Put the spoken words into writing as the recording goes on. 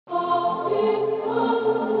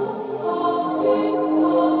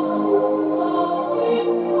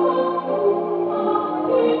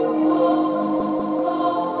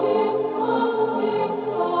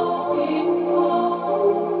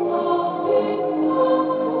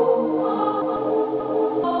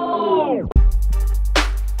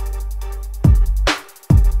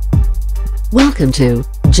Welcome to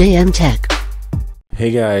JMTec.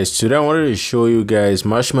 Hey guys, today I wanted to show you guys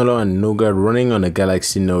Marshmallow and Nougat running on the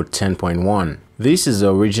Galaxy Note 10.1. This is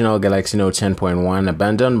the original Galaxy Note 10.1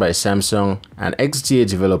 abandoned by Samsung, and XDA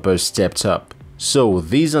developers stepped up. So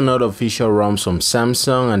these are not official ROMs from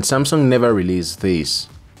Samsung, and Samsung never released these.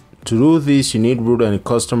 To do this, you need root and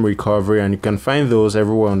custom recovery, and you can find those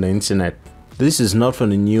everywhere on the internet. This is not from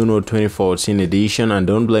the new Note 2014 edition, and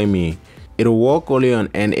don't blame me. It'll work only on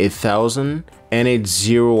N8000,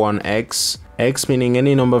 N801X, X meaning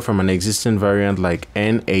any number from an existing variant like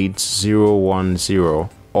N8010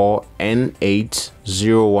 or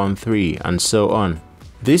N8013 and so on.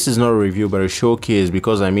 This is not a review but a showcase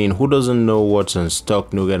because who doesn't know what's on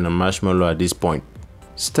stock Nougat and Marshmallow at this point?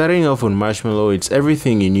 Starting off with Marshmallow, it's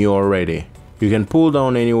everything you knew already. You can pull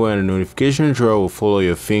down anywhere and the notification drawer will follow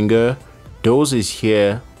your finger. Dose is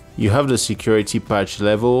here. You have the security patch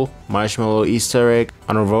level, Marshmallow Easter egg,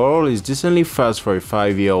 and overall is decently fast for a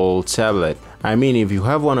 5-year-old tablet. If you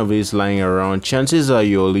have one of these lying around, chances are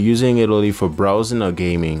you're using it only for browsing or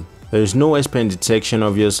gaming. There is no S Pen detection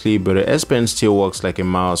obviously, but the S Pen still works like a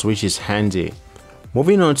mouse, which is handy.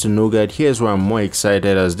 Moving on to Nougat, here's where I'm more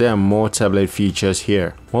excited as there are more tablet features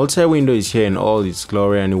here. Multi-window is here in all its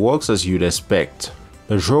glory and it works as you'd expect.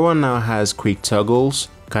 The drawer now has quick toggles,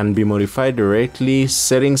 can be modified directly,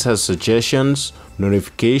 settings has suggestions,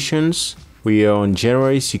 notifications. We are on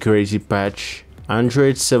January security patch,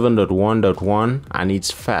 Android 7.1.1, and it's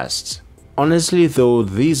fast. Honestly though,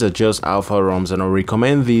 these are just alpha ROMs and I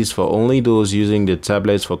recommend these for only those using the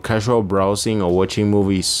tablets for casual browsing or watching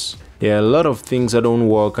movies. There are a lot of things that don't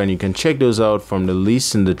work and you can check those out from the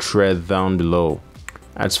list in the thread down below.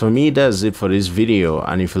 As for me, that's it for this video,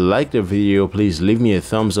 and if you liked the video, please leave me a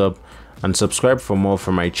thumbs up and subscribe for more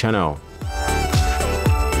from my channel.